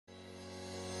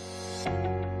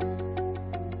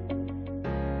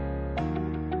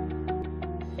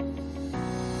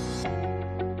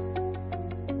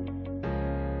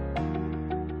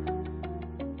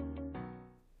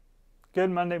Good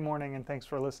Monday morning, and thanks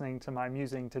for listening to my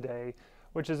musing today,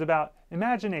 which is about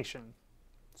imagination,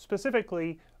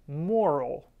 specifically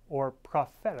moral or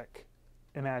prophetic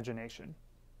imagination.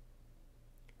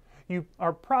 You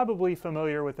are probably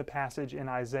familiar with the passage in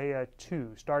Isaiah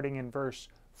 2, starting in verse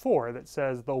 4, that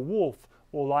says, "The wolf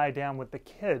will lie down with the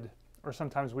kid," or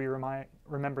sometimes we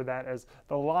remember that as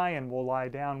 "the lion will lie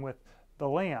down with the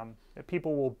lamb," that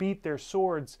people will beat their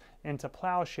swords into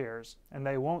plowshares, and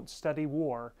they won't study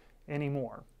war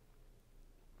anymore.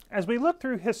 As we look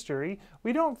through history,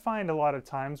 we don't find a lot of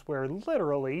times where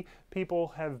literally people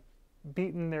have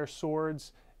beaten their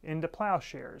swords into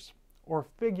plowshares, or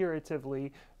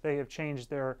figuratively they have changed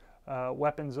their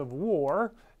weapons of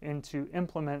war into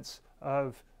implements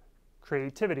of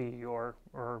creativity or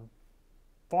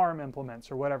farm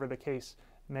implements, or whatever the case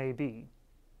may be.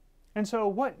 And so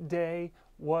what day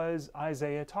was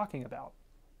Isaiah talking about?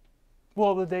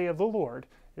 Well, the day of the Lord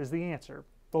is the answer.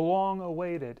 The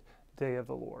long-awaited day of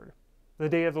the Lord. The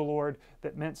day of the Lord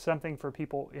that meant something for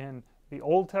people in the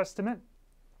Old Testament,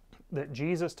 that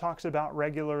Jesus talks about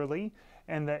regularly,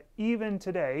 and that even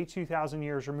today, 2,000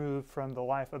 years removed from the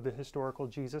life of the historical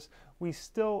Jesus, we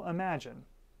still imagine.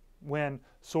 When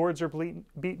swords are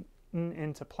beaten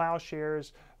into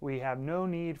plowshares, we have no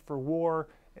need for war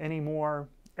anymore.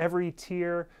 Every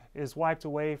tear is wiped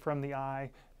away from the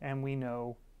eye, and we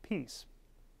know peace.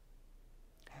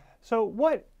 So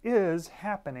what is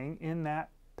happening in that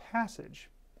passage?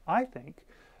 I think,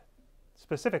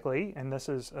 specifically, and this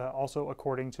is also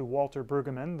according to Walter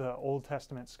Brueggemann, the Old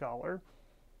Testament scholar,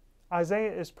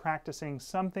 Isaiah is practicing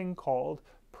something called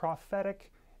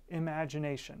prophetic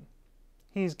imagination.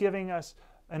 He's giving us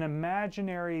an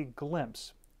imaginary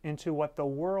glimpse into what the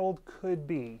world could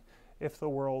be if the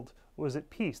world was at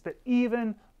peace, that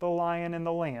even the lion and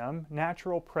the lamb,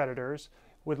 natural predators,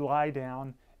 would lie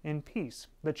down in peace.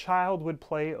 The child would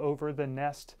play over the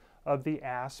nest of the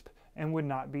asp and would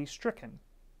not be stricken.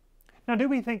 Now, do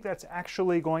we think that's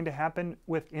actually going to happen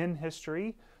within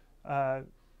history?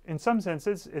 In some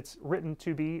senses, it's written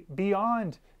to be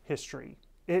beyond history.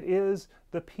 It is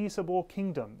the peaceable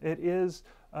kingdom. It is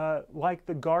like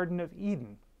the Garden of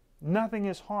Eden. Nothing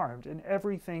is harmed and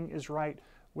everything is right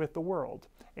with the world.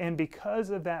 And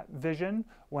because of that vision,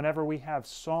 whenever we have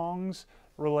songs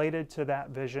related to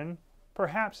that vision,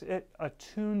 perhaps it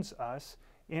attunes us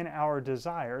in our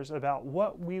desires about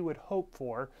what we would hope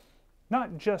for,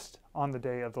 not just on the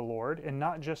day of the Lord and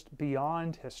not just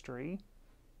beyond history,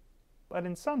 but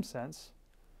in some sense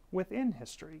within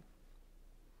history.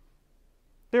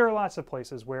 There are lots of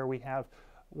places where we have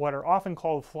what are often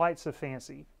called flights of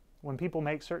fancy, when people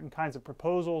make certain kinds of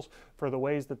proposals for the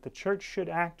ways that the church should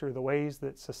act or the ways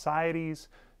that societies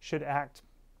should act.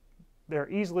 They're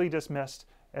easily dismissed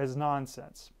as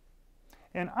nonsense.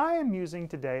 And I am musing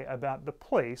today about the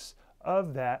place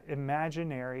of that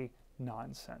imaginary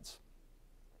nonsense.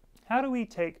 How do we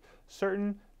take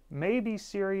certain maybe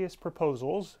serious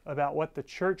proposals about what the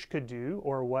church could do,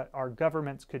 or what our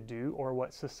governments could do, or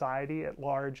what society at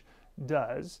large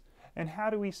does, and how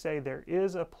do we say there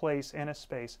is a place and a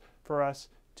space for us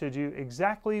to do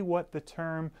exactly what the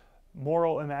term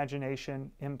moral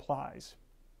imagination implies?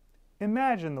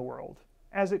 Imagine the world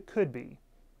as it could be.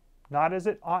 Not as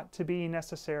it ought to be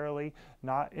necessarily,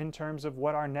 not in terms of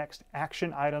what our next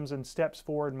action items and steps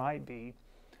forward might be,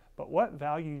 but what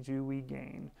value do we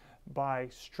gain by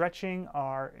stretching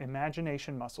our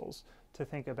imagination muscles to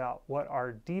think about what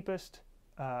our deepest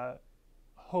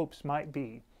hopes might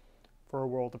be for a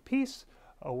world of peace,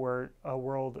 a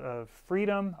world of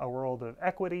freedom, a world of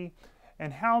equity,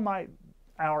 and how might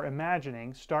our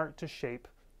imagining start to shape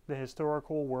the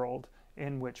historical world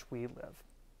in which we live?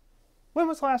 When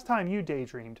was the last time you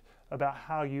daydreamed about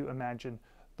how you imagine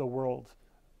the world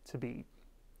to be?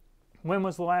 When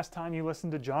was the last time you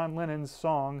listened to John Lennon's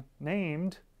song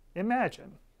named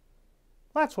Imagine?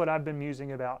 That's what I've been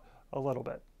musing about a little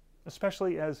bit,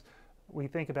 especially as we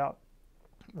think about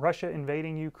Russia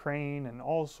invading Ukraine and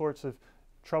all sorts of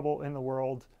trouble in the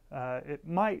world. It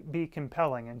might be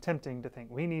compelling and tempting to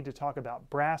think we need to talk about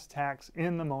brass tacks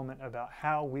in the moment about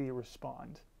how we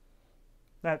respond.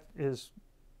 That is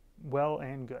well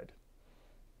and good.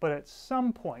 But at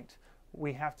some point,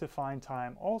 we have to find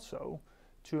time also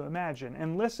to imagine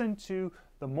and listen to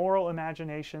the moral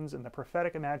imaginations and the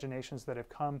prophetic imaginations that have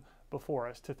come before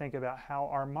us, to think about how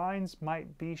our minds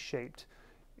might be shaped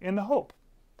in the hope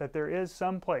that there is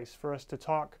some place for us to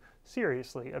talk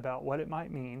seriously about what it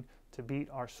might mean to beat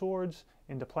our swords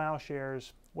into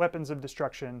plowshares, weapons of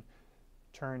destruction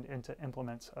turned into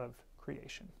implements of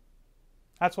creation.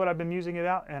 That's what I've been musing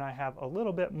about, and I have a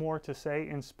little bit more to say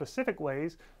in specific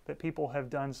ways that people have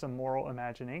done some moral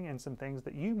imagining and some things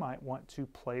that you might want to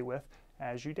play with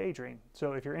as you daydream.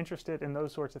 So if you're interested in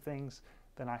those sorts of things,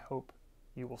 then I hope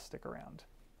you will stick around.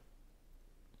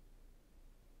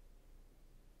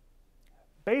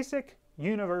 Basic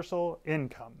universal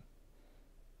income.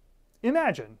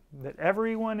 Imagine that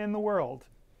everyone in the world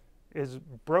is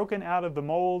broken out of the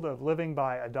mold of living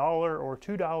by $1 or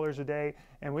 $2 a day,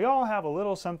 and we all have a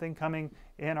little something coming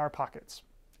in our pockets.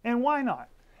 And why not?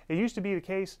 It used to be the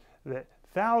case that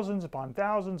thousands upon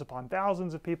thousands upon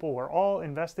thousands of people were all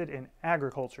invested in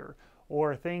agriculture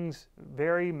or things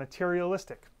very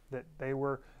materialistic, that they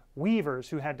were weavers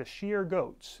who had to shear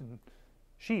goats and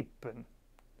sheep, and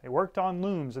they worked on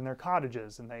looms in their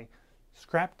cottages, and they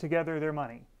scrapped together their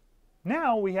money.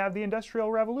 Now we have the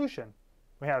Industrial Revolution.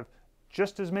 We have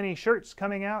just as many shirts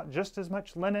coming out, just as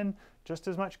much linen, just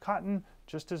as much cotton,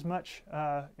 just as much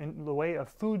in the way of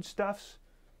foodstuffs.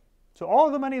 So all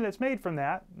the money that's made from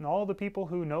that, and all the people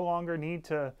who no longer need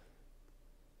to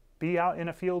be out in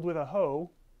a field with a hoe,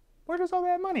 where does all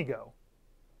that money go?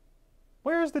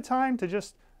 Where's the time to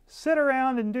just sit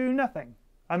around and do nothing?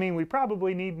 I mean, we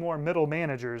probably need more middle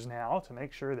managers now to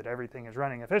make sure that everything is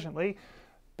running efficiently,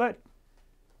 but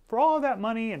for all of that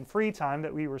money and free time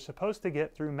that we were supposed to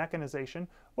get through mechanization,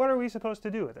 what are we supposed to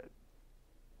do with it?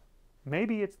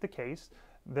 Maybe it's the case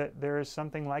that there is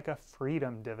something like a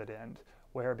freedom dividend,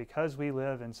 where because we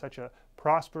live in such a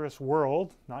prosperous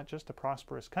world, not just a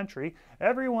prosperous country,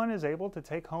 everyone is able to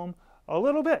take home a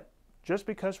little bit just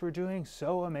because we're doing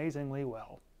so amazingly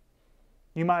well.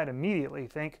 You might immediately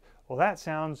think, well, that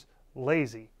sounds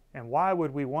lazy, and why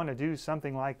would we want to do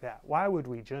something like that? Why would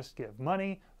we just give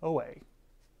money away?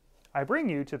 I bring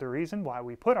you to the reason why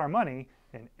we put our money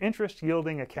in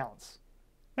interest-yielding accounts.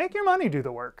 Make your money do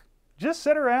the work. Just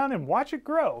sit around and watch it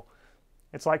grow.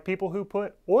 It's like people who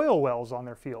put oil wells on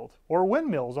their field or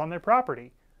windmills on their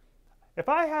property. If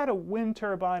I had a wind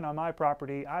turbine on my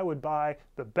property, I would buy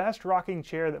the best rocking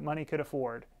chair that money could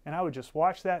afford, and I would just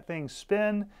watch that thing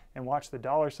spin and watch the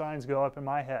dollar signs go up in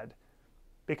my head.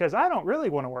 Because I don't really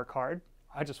want to work hard.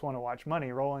 I just want to watch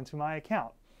money roll into my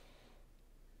account.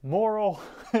 Moral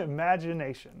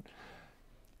imagination.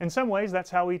 In some ways, that's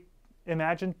how we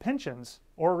imagined pensions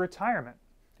or retirement.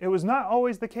 It was not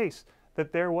always the case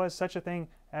that there was such a thing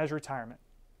as retirement.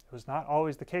 It was not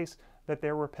always the case that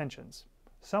there were pensions.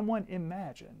 Someone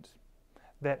imagined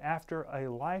that after a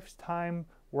lifetime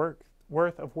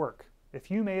worth of work, if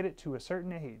you made it to a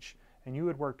certain age and you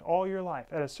had worked all your life,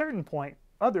 at a certain point,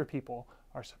 other people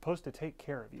are supposed to take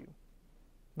care of you.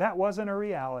 That wasn't a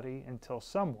reality until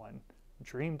someone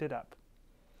dreamed it up.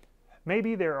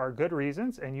 Maybe there are good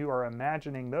reasons, and you are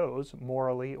imagining those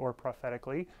morally or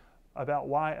prophetically, about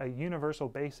why a universal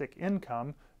basic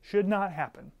income should not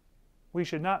happen. We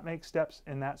should not make steps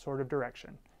in that sort of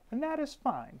direction, and that is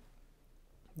fine.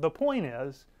 The point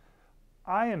is,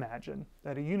 I imagine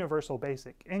that a universal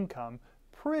basic income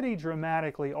pretty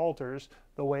dramatically alters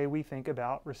the way we think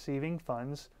about receiving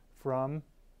funds from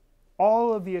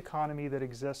all of the economy that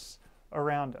exists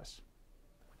around us.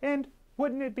 And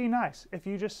wouldn't it be nice if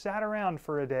you just sat around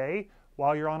for a day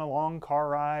while you're on a long car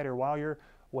ride, or while you're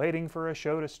waiting for a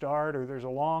show to start, or there's a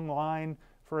long line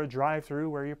for a drive-through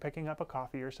where you're picking up a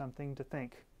coffee or something, to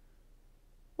think,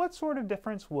 what sort of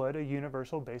difference would a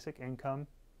universal basic income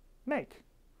make?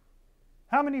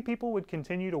 How many people would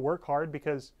continue to work hard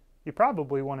because you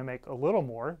probably want to make a little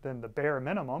more than the bare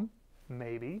minimum,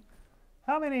 maybe?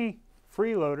 How many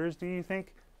freeloaders do you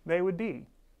think they would be?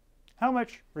 How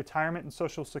much retirement and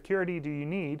Social Security do you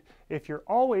need if you're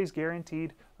always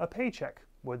guaranteed a paycheck?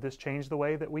 Would this change the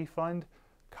way that we fund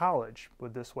college?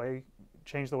 Would this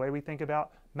change the way we think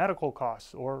about medical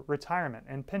costs or retirement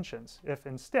and pensions if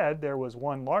instead there was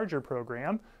one larger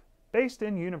program based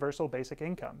in universal basic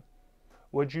income?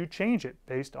 Would you change it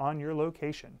based on your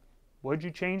location? Would you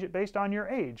change it based on your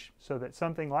age so that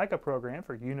something like a program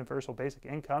for universal basic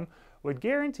income would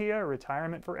guarantee a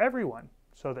retirement for everyone,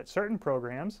 so that certain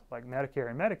programs like Medicare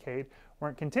and Medicaid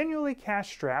weren't continually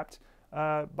cash-strapped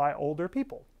by older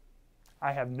people?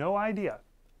 I have no idea.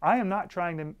 I am not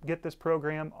trying to get this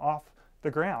program off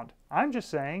the ground. I'm just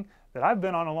saying that I've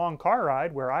been on a long car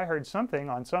ride where I heard something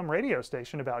on some radio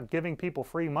station about giving people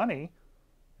free money,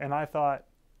 and I thought,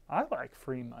 I like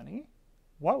free money.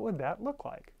 What would that look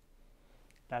like?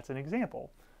 That's an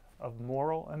example of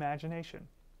moral imagination.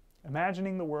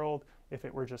 Imagining the world if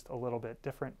it were just a little bit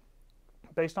different,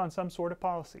 based on some sort of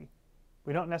policy.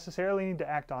 We don't necessarily need to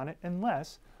act on it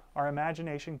unless our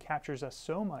imagination captures us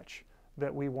so much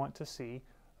that we want to see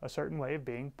a certain way of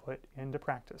being put into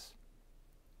practice.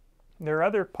 There are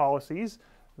other policies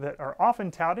that are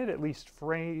often touted, at least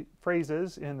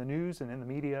phrases in the news and in the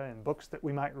media and books that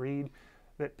we might read,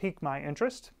 that pique my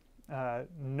interest.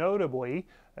 Notably,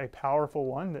 a powerful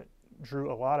one that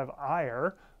drew a lot of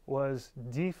ire was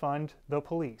defund the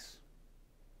police.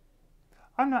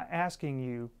 I'm not asking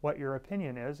you what your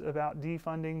opinion is about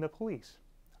defunding the police.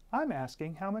 I'm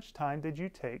asking how much time did you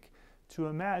take to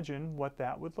imagine what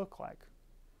that would look like.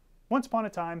 Once upon a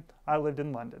time, I lived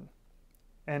in London.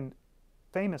 And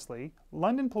famously,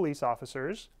 London police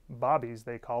officers, bobbies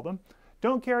they call them,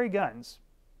 don't carry guns.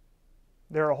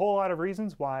 There are a whole lot of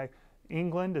reasons why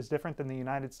England is different than the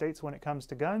United States when it comes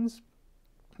to guns.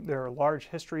 There are large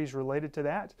histories related to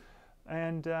that.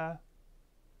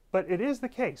 But it is the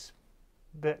case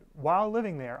that while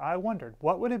living there, I wondered,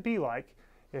 what would it be like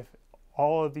if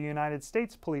all of the United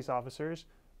States police officers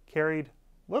carried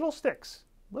little sticks,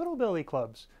 little billy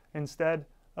clubs, instead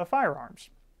of firearms?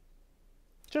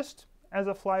 Just as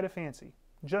a flight of fancy,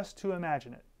 just to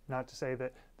imagine it. Not to say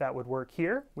that that would work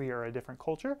here, we are a different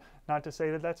culture, not to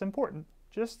say that that's important,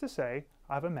 just to say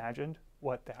I've imagined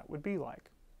what that would be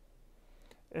like.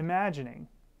 Imagining,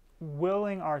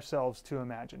 willing ourselves to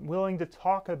imagine, willing to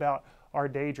talk about our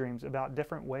daydreams, about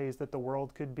different ways that the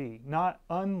world could be, not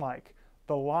unlike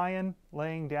the lion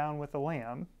laying down with the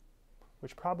lamb,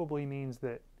 which probably means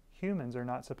that humans are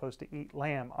not supposed to eat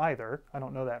lamb either. I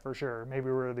don't know that for sure. Maybe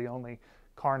we're the only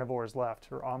carnivores left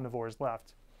or omnivores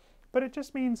left. But it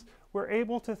just means we're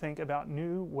able to think about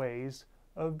new ways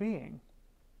of being.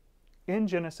 In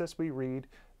Genesis, we read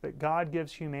that God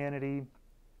gives humanity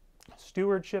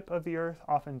stewardship of the earth,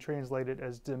 often translated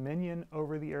as dominion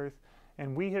over the earth,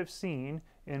 and we have seen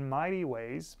in mighty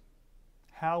ways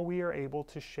how we are able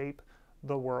to shape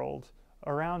the world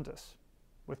around us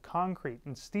with concrete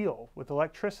and steel, with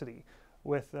electricity,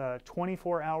 with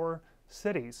 24-hour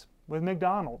cities, with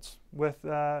McDonald's, with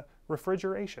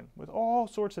refrigeration, with all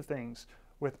sorts of things,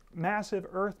 with massive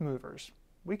earth movers.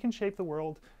 We can shape the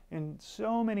world in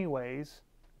so many ways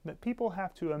that people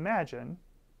have to imagine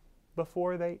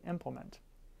before they implement.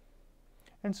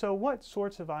 And so what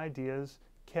sorts of ideas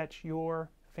catch your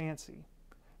fancy?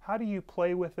 How do you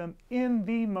play with them in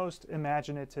the most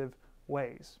imaginative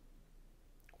ways?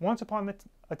 Once upon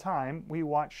a time, we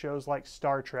watched shows like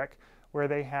Star Trek, where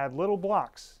they had little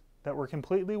blocks that were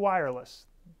completely wireless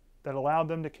that allowed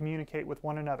them to communicate with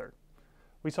one another.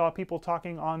 We saw people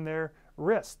talking on their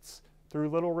wrists through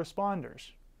little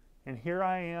responders. And here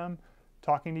I am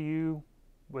talking to you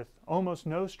with almost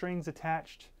no strings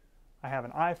attached. I have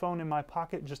an iPhone in my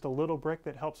pocket, just a little brick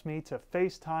that helps me to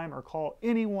FaceTime or call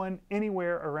anyone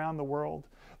anywhere around the world.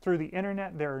 Through the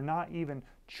internet, there are not even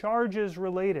charges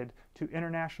related to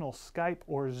international Skype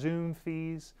or Zoom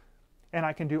fees. And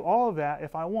I can do all of that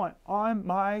if I want on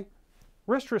my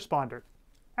wrist responder,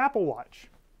 Apple Watch.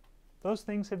 Those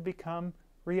things have become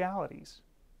realities.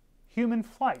 Human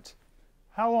flight.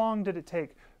 How long did it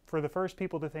take for the first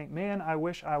people to think, man, I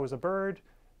wish I was a bird,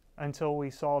 until we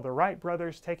saw the Wright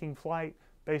brothers taking flight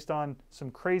based on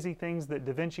some crazy things that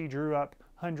Da Vinci drew up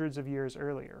hundreds of years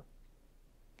earlier?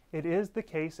 It is the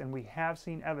case, and we have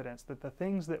seen evidence, that the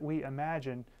things that we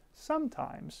imagine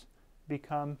sometimes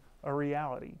become a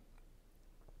reality.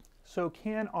 So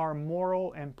can our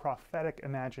moral and prophetic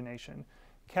imagination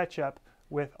catch up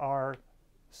with our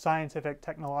scientific,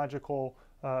 technological,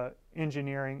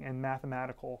 engineering, and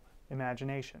mathematical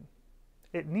imagination?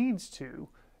 It needs to,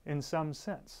 in some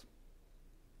sense.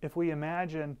 If we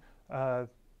imagine the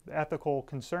ethical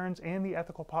concerns and the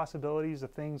ethical possibilities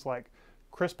of things like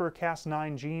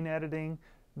CRISPR-Cas9 gene editing,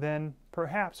 then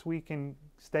perhaps we can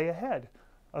stay ahead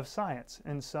of science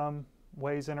in some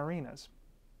ways and arenas.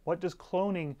 What does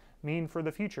cloning mean for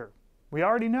the future? We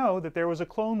already know that there was a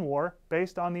clone war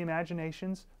based on the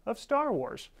imaginations of Star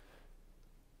Wars.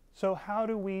 So how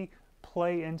do we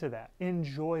play into that,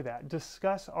 enjoy that,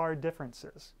 discuss our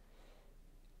differences?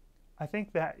 I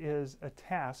think that is a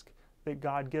task that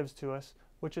God gives to us,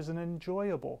 which is an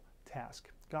enjoyable task.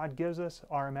 God gives us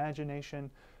our imagination,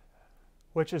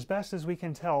 which, as best as we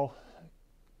can tell,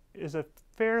 is a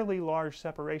fairly large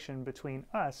separation between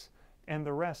us and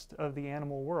the rest of the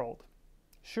animal world.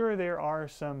 Sure, there are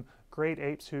some great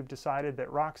apes who've decided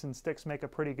that rocks and sticks make a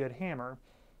pretty good hammer,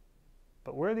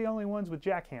 but we're the only ones with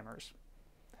jackhammers.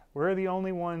 We're the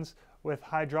only ones with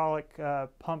hydraulic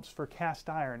pumps for cast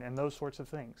iron and those sorts of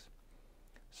things.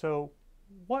 So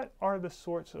what are the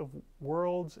sorts of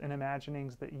worlds and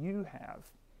imaginings that you have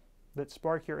that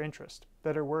spark your interest,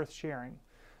 that are worth sharing?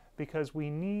 Because we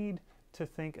need to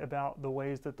think about the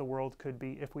ways that the world could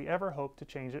be if we ever hope to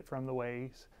change it from the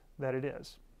ways that it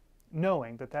is.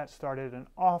 knowing that that started an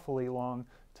awfully long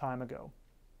time ago.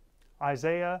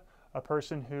 Isaiah, a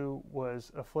person who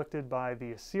was afflicted by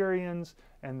the Assyrians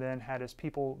and then had his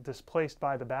people displaced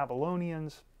by the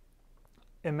Babylonians,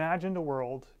 imagined a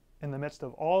world in the midst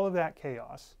of all of that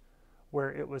chaos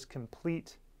where it was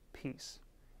complete peace.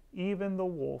 Even the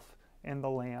wolf and the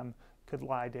lamb could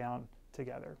lie down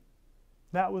together.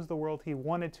 That was the world he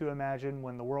wanted to imagine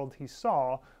when the world he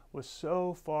saw was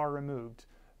so far removed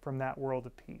from that world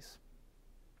of peace.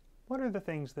 What are the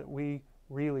things that we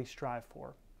really strive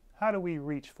for? How do we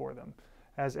reach for them?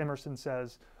 As Emerson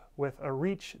says, with a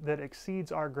reach that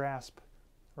exceeds our grasp,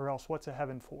 or else what's a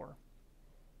heaven for?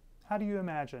 How do you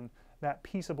imagine that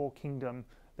peaceable kingdom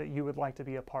that you would like to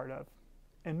be a part of?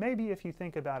 And maybe if you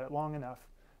think about it long enough,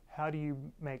 how do you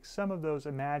make some of those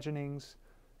imaginings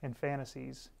and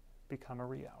fantasies become a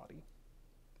reality?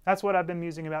 That's what I've been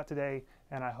musing about today,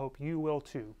 and I hope you will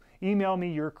too. Email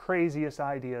me your craziest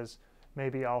ideas.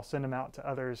 Maybe I'll send them out to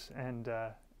others, and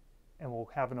we'll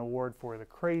have an award for the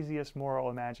craziest moral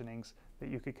imaginings that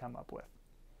you could come up with.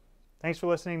 Thanks for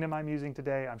listening to my musing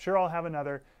today. I'm sure I'll have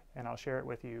another, and I'll share it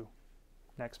with you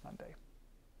next Monday.